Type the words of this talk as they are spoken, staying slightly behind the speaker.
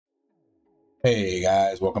Hey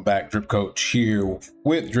guys, welcome back. DripCoach here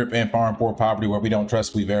with Drip and Farm for Poverty, where we don't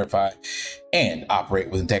trust, we verify, and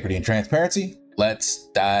operate with integrity and transparency. Let's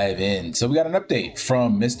dive in. So we got an update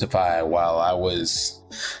from Mystify while I was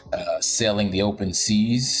sailing the open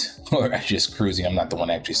seas, or just cruising. I'm not the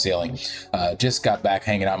one actually sailing. Just got back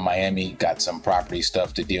hanging out in Miami, got some property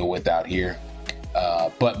stuff to deal with out here,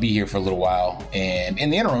 but be here for a little while. And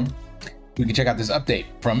in the interim, we can check out this update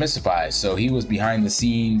from Mystify. So he was behind the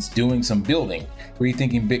scenes doing some building,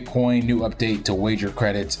 rethinking Bitcoin, new update to wager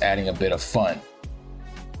credits, adding a bit of fun.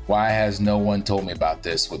 Why has no one told me about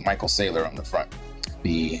this? With Michael Saylor on the front,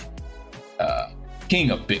 the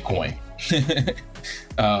king of Bitcoin.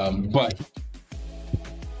 But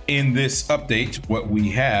in this update, what we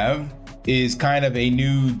have is kind of a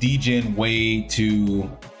new degen way to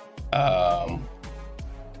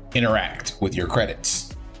interact with your credits.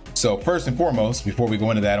 So first and foremost, before we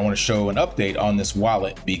go into that, I want to show an update on this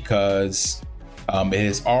wallet because it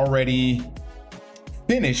has already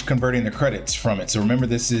finished converting the credits from it. So remember,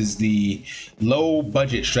 this is the low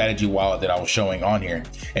budget strategy wallet that I was showing on here.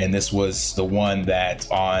 And this was the one that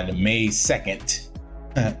on May 2nd,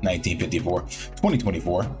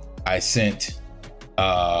 2024, I sent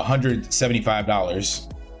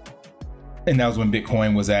 $175. And that was when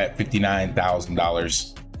Bitcoin was at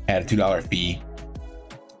 $59,000, had a $2 fee.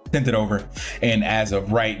 Sent it over, and as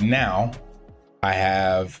of right now, I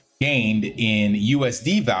have gained in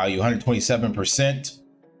USD value 127%,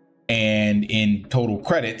 and in total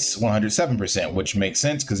credits 107%, which makes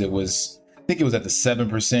sense because it was, I think it was at the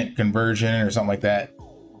 7% conversion or something like that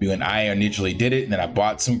when I initially did it. And then I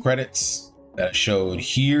bought some credits that I showed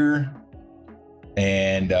here,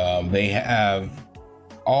 and they have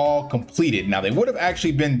all completed. Now they would have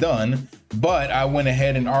actually been done, but I went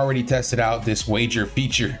ahead and already tested out this wager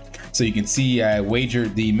feature. So you can see I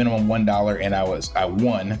wagered the minimum $1 and I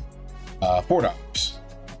won $4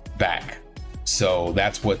 back. So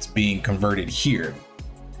that's what's being converted here.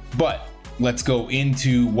 But let's go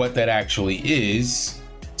into what that actually is.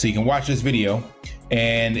 So you can watch this video,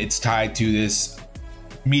 and it's tied to this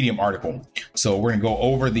Medium article. So we're gonna go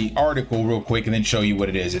over the article real quick and then show you what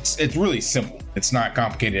it is. It's really simple. It's not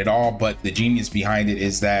complicated at all, but the genius behind it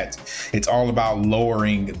is that it's all about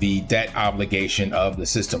lowering the debt obligation of the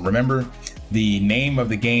system. Remember, the name of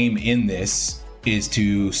the game in this is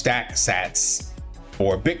to stack sats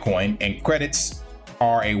or Bitcoin, and credits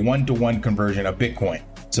are a one-to-one conversion of Bitcoin.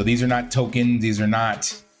 So these are not tokens. These are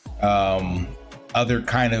not other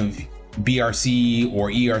kind of BRC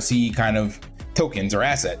or ERC kind of tokens or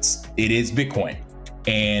assets. It is Bitcoin,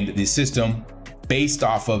 and the system based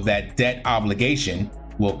off of that debt obligation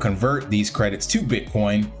will convert these credits to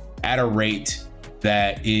Bitcoin at a rate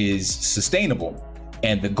that is sustainable.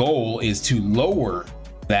 And the goal is to lower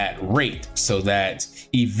that rate so that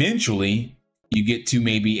eventually you get to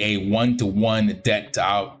maybe a one-to-one debt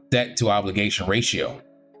to obligation ratio.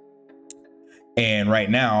 And right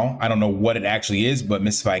now, I don't know what it actually is, but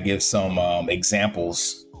Mystify gives some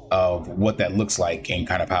examples of what that looks like and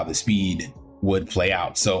kind of how the speed would play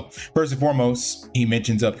out. So first and foremost, he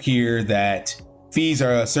mentions up here that fees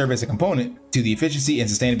are serve as a component to the efficiency and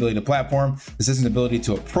sustainability of the platform. The system's ability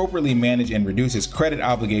to appropriately manage and reduce its credit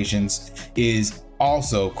obligations is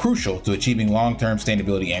also crucial to achieving long-term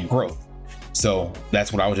sustainability and growth. So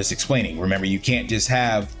that's what I was just explaining. Remember, you can't just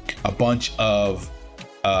have a bunch of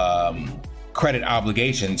credit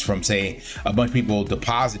obligations from, say, a bunch of people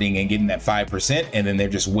depositing and getting that 5%, and then they're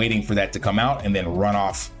just waiting for that to come out and then run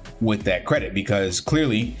off with that credit, because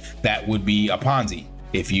clearly that would be a Ponzi.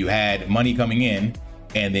 If you had money coming in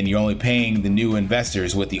and then you're only paying the new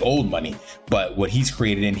investors with the old money. But what he's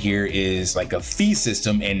created in here is like a fee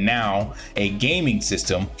system, and now a gaming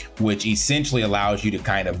system, which essentially allows you to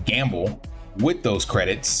kind of gamble with those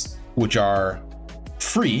credits, which are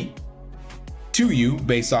free to you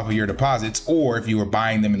based off of your deposits, or if you were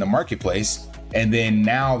buying them in the marketplace. And then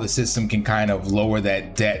now the system can kind of lower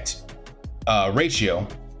that debt ratio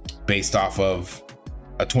based off of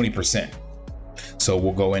a 20%. So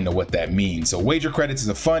we'll go into what that means. So wager credits is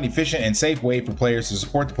a fun, efficient, and safe way for players to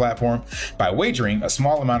support the platform by wagering a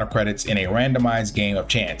small amount of credits in a randomized game of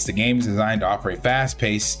chance. The game is designed to offer a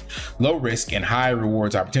fast-paced, low-risk, and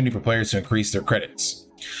high-rewards opportunity for players to increase their credits.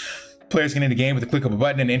 Players can enter the game with a click of a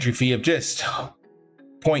button and an entry fee of just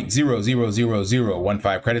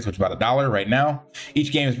 0.0000015 credits, which is about $1 right now.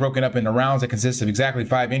 Each game is broken up into rounds that consist of exactly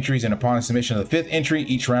 5 entries, and upon submission of the 5th entry,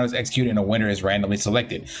 each round is executed and a winner is randomly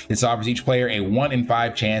selected. This offers each player a 1 in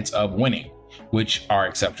 5 chance of winning, which are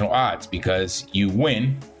exceptional odds because you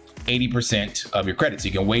win 80% of your credits.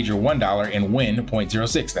 You can wager $1 and win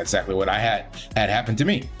 0.06. That's exactly what I had happen to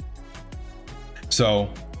me. So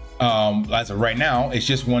As of right now, it's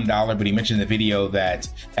just $1, but he mentioned in the video that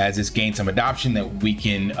as this gains some adoption, that we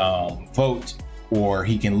can vote, or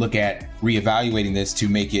he can look at reevaluating this to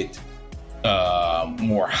make it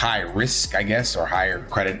more high risk, I guess, or higher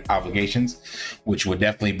credit obligations, which would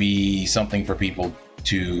definitely be something for people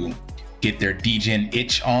to get their degen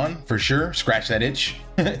itch on, for sure, scratch that itch.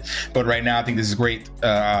 But right now, I think this is a great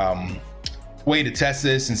way to test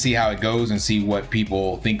this and see how it goes and see what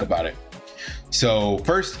people think about it. So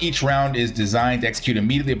first, each round is designed to execute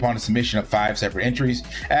immediately upon the submission of 5 separate entries.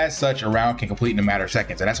 As such, a round can complete in a matter of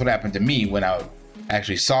seconds. And that's what happened to me when I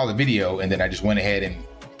actually saw the video, and then I just went ahead and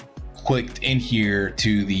clicked in here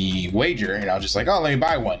to the wager, and I was just like, oh, let me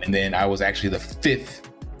buy one. And then I was actually the 5th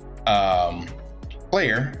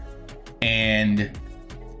player, and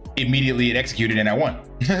immediately it executed and I won.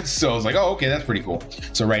 So I was like, oh, okay, that's pretty cool.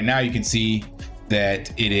 So right now you can see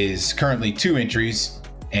that it is currently 2 entries,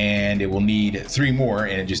 and it will need 3 more,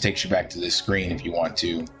 and it just takes you back to this screen if you want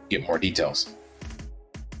to get more details.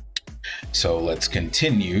 So let's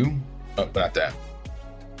continue. Oh, not that.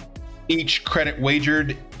 Each credit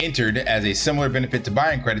wagered entered as a similar benefit to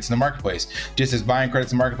buying credits in the marketplace. Just as buying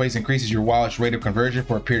credits in the marketplace increases your wallet's rate of conversion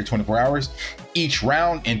for a period of 24 hours, each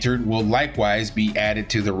round entered will likewise be added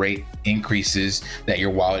to the rate increases that your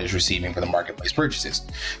wallet is receiving for the marketplace purchases.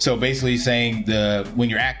 So basically saying when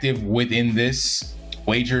you're active within this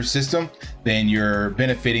wager system, then you're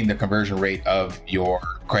benefiting the conversion rate of your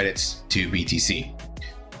credits to BTC.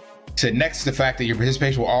 Said next, the fact that your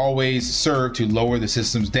participation will always serve to lower the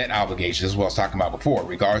system's debt obligations, as well as talking about before,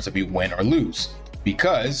 regardless if you win or lose.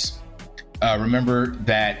 Because remember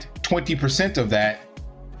that 20% of that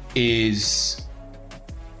is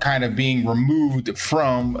kind of being removed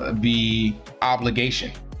from the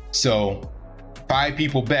obligation. So 5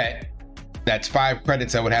 people bet, that's 5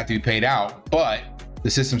 credits that would have to be paid out, but the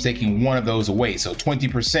system's taking one of those away. So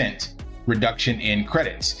 20% reduction in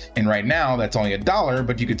credits. And right now that's only $1,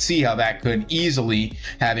 but you could see how that could easily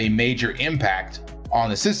have a major impact on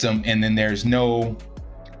the system. And then there's no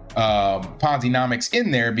Ponzi-nomics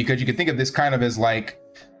in there, because you could think of this kind of as like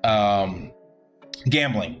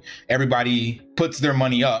gambling. Everybody puts their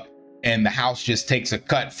money up and the house just takes a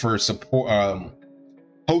cut for support,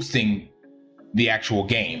 hosting the actual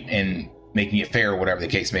game and making it fair, or whatever the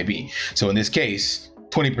case may be. So in this case,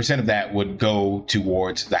 20% of that would go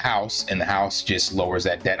towards the house, and the house just lowers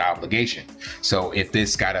that debt obligation. So if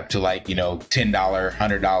this got up to like, you know, $10,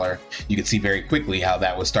 $100, you could see very quickly how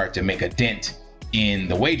that would start to make a dent in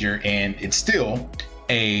the wager. And it's still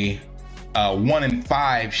a 1 in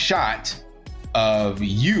 5 shot of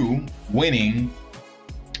you winning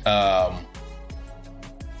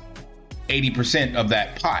 80% of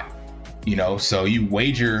that pot, you know. So you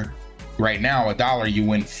wager right now $1, you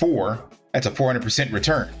win 4. That's a 400%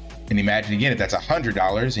 return. And imagine again, if that's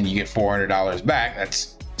 $100 and you get $400 back,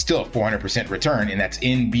 that's still a 400% return, and that's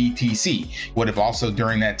in BTC. What if also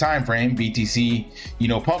during that time frame, BTC, you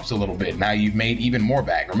know, pumps a little bit? Now you've made even more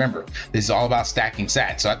back. Remember, this is all about stacking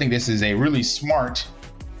sats. So I think this is a really smart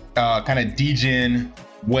kind of degen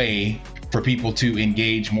way for people to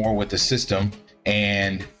engage more with the system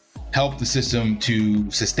and help the system to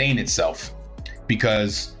sustain itself,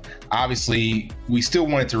 because obviously we still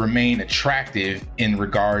want it to remain attractive in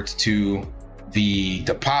regards to the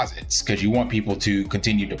deposits, because you want people to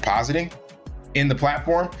continue depositing in the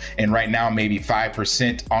platform. And right now, maybe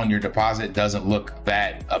 5% on your deposit doesn't look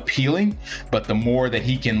that appealing, but the more that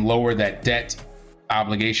he can lower that debt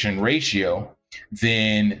obligation ratio,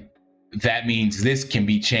 then that means this can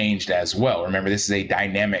be changed as well. Remember, this is a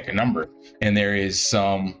dynamic number, and there is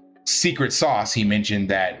some secret sauce. He mentioned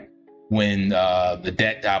that when the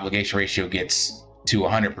debt obligation ratio gets to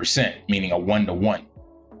 100%, meaning a 1-to-1,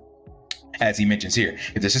 as he mentions here,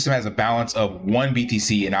 if the system has a balance of 1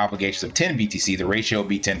 BTC and obligations of 10 BTC, the ratio will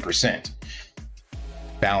be 10%.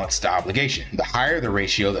 Balanced obligation. The higher the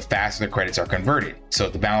ratio, the faster the credits are converted. So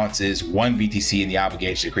if the balance is 1 BTC and the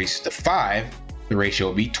obligation decreases to 5, the ratio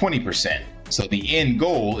will be 20%. So the end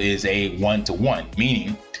goal is a 1-to-1,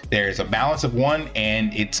 meaning there's a balance of 1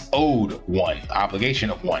 and it's owed 1, obligation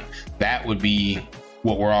of 1. That would be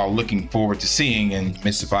what we're all looking forward to seeing, and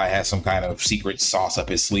Mystify has some kind of secret sauce up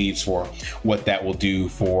his sleeves for what that will do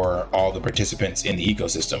for all the participants in the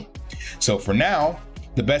ecosystem. So for now,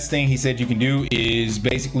 the best thing he said you can do is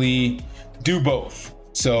basically do both.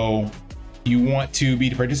 So you want to be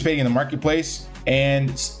participating in the marketplace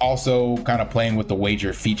and also kind of playing with the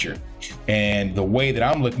wager feature. And the way that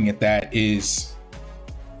I'm looking at that is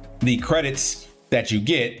the credits that you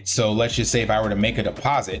get. So let's just say if I were to make a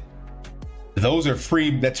deposit, those are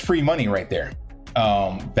free. That's free money right there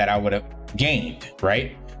that I would have gained,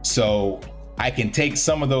 right? So I can take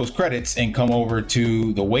some of those credits and come over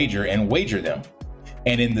to the wager and wager them.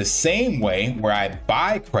 And in the same way where I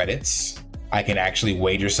buy credits, I can actually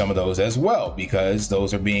wager some of those as well, because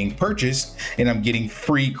those are being purchased and I'm getting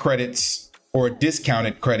free credits or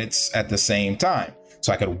discounted credits at the same time.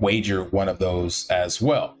 So I could wager one of those as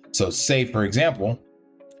well. So say, for example,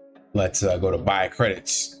 let's go to buy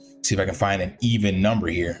credits, see if I can find an even number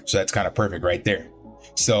here. So that's kind of perfect right there.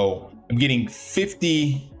 So I'm getting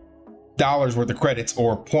 $50 worth of credits,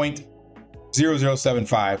 or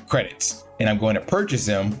 0.0075 credits, and I'm going to purchase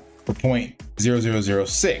them for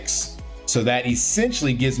 0.0006. So that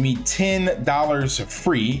essentially gives me $10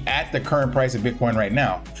 free at the current price of Bitcoin right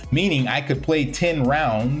now, meaning I could play 10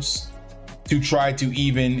 rounds to try to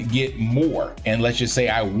even get more. And let's just say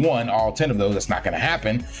I won all 10 of those. That's not going to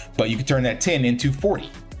happen, but you can turn that 10 into 40,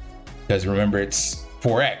 because remember, it's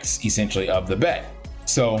 4x essentially of the bet.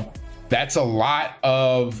 So that's a lot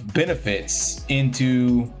of benefits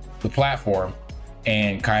into the platform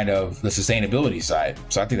and kind of the sustainability side.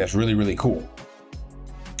 So I think that's really, really cool.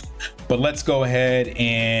 But let's go ahead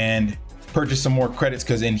and purchase some more credits,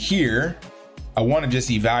 because in here, I want to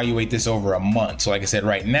just evaluate this over a month. So like I said,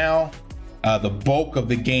 right now, the bulk of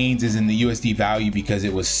the gains is in the USD value, because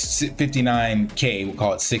it was 59K, we'll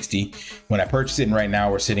call it 60 when I purchased it, and right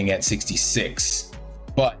now we're sitting at 66.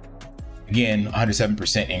 But again,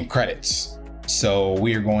 107% in credits. So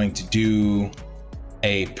we are going to do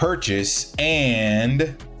a purchase,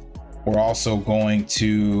 and we're also going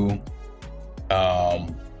to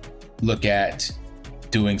look at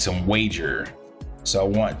doing some wager. So I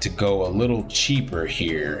want to go a little cheaper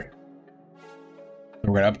here.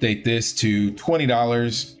 We're going to update this to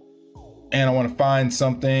 $20, and I want to find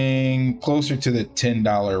something closer to the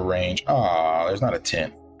 $10 range. Ah, there's not a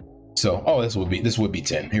 10. So, oh, this would be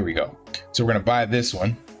 10. Here we go. So we're going to buy this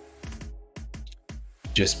one,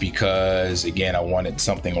 just because, again, I wanted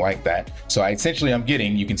something like that. So I'm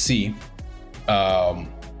getting, you can see,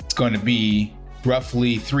 it's going to be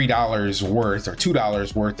roughly $3 worth or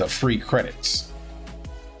 $2 worth of free credits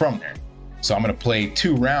from there. So I'm going to play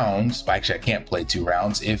 2 rounds. Actually, I can't play 2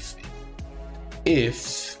 rounds if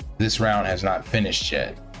this round has not finished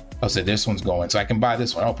yet. Oh, so this one's going, so I can buy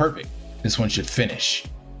this one. Oh, perfect. This one should finish.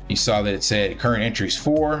 You saw that it said current entries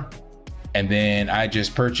 4, and then I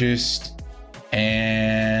just purchased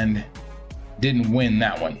and didn't win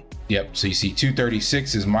that one. Yep. So you see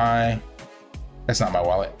 236 is that's not my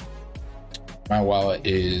wallet. My wallet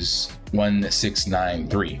is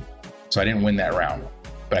 1693. So I didn't win that round,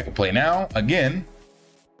 but I can play now again.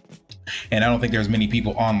 And I don't think there's many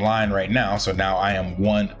people online right now. So now I am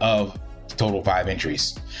one of total 5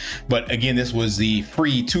 entries. But again, this was the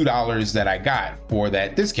free $2 that I got for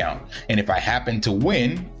that discount. And if I happen to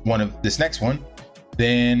win one of this next one,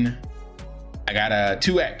 then I got a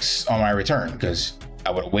 2x on my return, because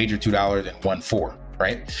I would have wagered $2 and won 4,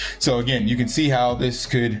 right? So again, you can see how this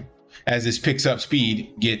could, as this picks up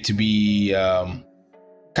speed, get to be kind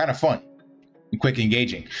of fun and quick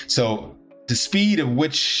engaging. So the speed of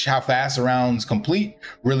how fast the rounds complete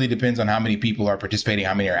really depends on how many people are participating,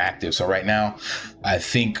 how many are active. So right now, I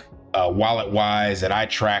think wallet wise that I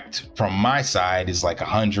tracked from my side is like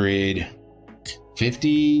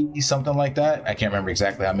 150, something like that. I can't remember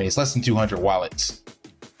exactly how many. It's less than 200 wallets,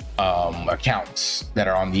 accounts that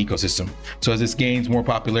are on the ecosystem. So as this gains more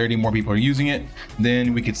popularity, more people are using it,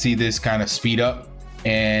 then we could see this kind of speed up.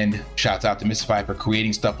 And shouts out to Mystify for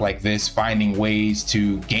creating stuff like this, finding ways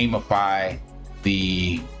to gamify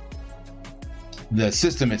the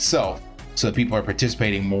system itself, so that people are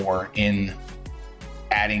participating more in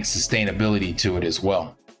adding sustainability to it as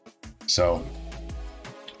well. So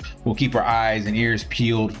we'll keep our eyes and ears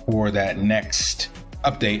peeled for that next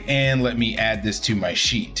update. And let me add this to my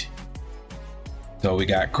sheet. So we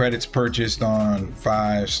got credits purchased on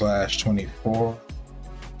 5/24.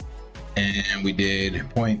 And we did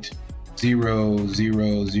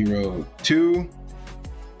 0.0002.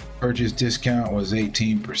 Purchase discount was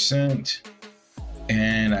 18,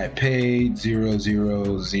 and I paid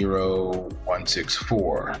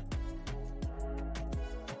 0.000164.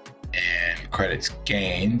 And credits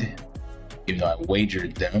gained, even though I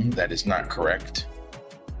wagered them, that is not correct.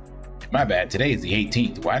 My bad. Today is the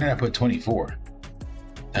 18th. Why did I put 24?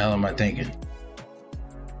 The hell am I thinking?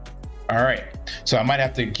 All right. So I might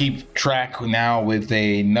have to keep track now with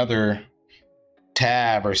another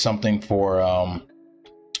tab or something for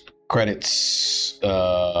credits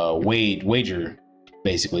wager,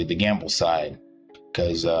 basically the gamble side,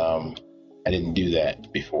 because I didn't do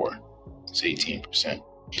that before. It's 18%.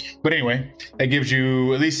 But anyway, that gives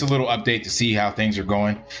you at least a little update to see how things are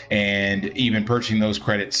going, and even purchasing those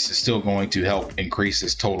credits is still going to help increase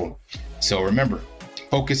this total. So remember,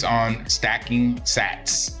 focus on stacking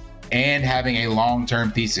sats and having a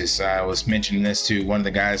long-term thesis. I was mentioning this to one of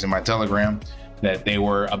the guys in my Telegram that they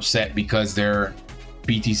were upset because their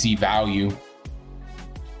BTC value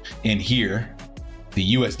in here,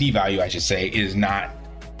 the USD value, I should say, is not,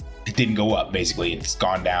 it didn't go up. Basically, it's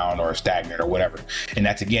gone down or stagnant or whatever. And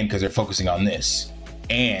that's again because they're focusing on this.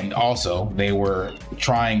 And also they were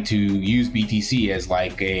trying to use BTC as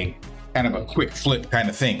like a kind of a quick flip kind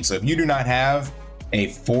of thing. So if you do not have a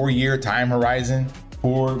 4-year time horizon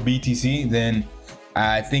for BTC, then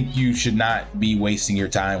I think you should not be wasting your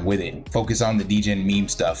time with it. Focus on the degen meme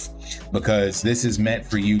stuff, because this is meant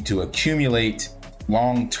for you to accumulate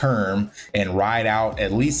long term and ride out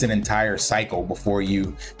at least an entire cycle before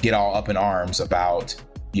you get all up in arms about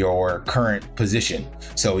your current position.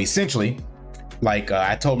 So essentially, like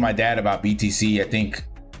I told my dad about BTC, I think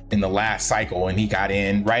in the last cycle, and he got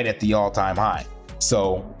in right at the all-time high.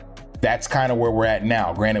 So that's kind of where we're at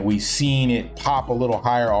now. Granted, we've seen it pop a little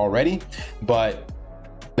higher already, but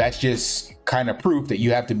that's just kind of proof that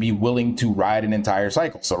you have to be willing to ride an entire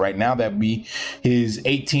cycle. So right now that'd be his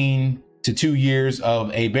 18 to 2 years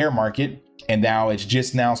of a bear market, and now it's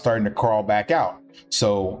just now starting to crawl back out.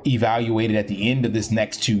 So evaluate it at the end of this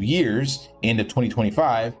next 2 years, end of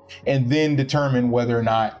 2025, and then determine whether or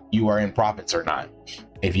not you are in profits or not.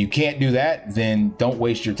 If you can't do that, then don't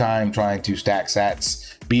waste your time trying to stack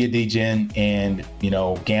sats, be a degen, and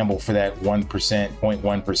gamble for that 1%,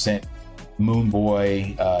 0.1% Moon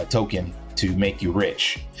Boy token to make you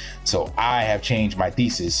rich. So I have changed my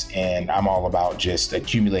thesis, and I'm all about just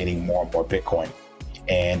accumulating more and more Bitcoin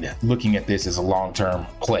and looking at this as a long-term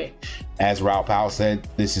play. As Raoul Pal said,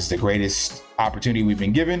 this is the greatest opportunity we've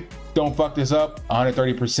been given. Don't fuck this up.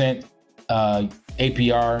 130%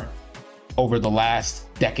 APR over the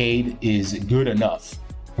last decade is good enough.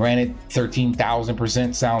 Granted,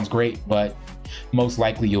 13,000% sounds great, but most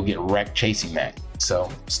likely you'll get wrecked chasing that. So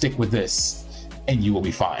stick with this and you will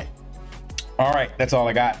be fine. All right, that's all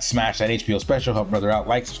I got. Smash that HPO special, help brother out,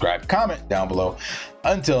 like, subscribe, comment down below.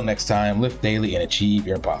 Until next time, lift daily and achieve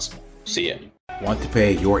your impossible. See ya. Want to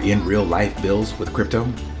pay your in real life bills with crypto?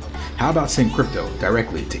 How about send crypto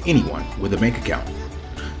directly to anyone with a bank account?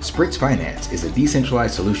 SPRITZ Finance is a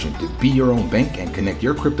decentralized solution to be your own bank and connect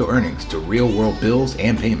your crypto earnings to real world bills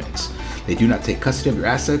and payments. They do not take custody of your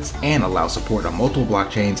assets and allow support on multiple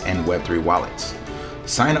blockchains and Web3 wallets.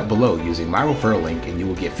 Sign up below using my referral link and you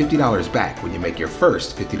will get $50 back when you make your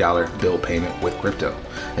first $50 bill payment with crypto.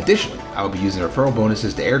 Additionally, I will be using referral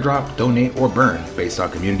bonuses to airdrop, donate, or burn based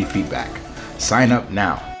on community feedback. Sign up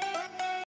now.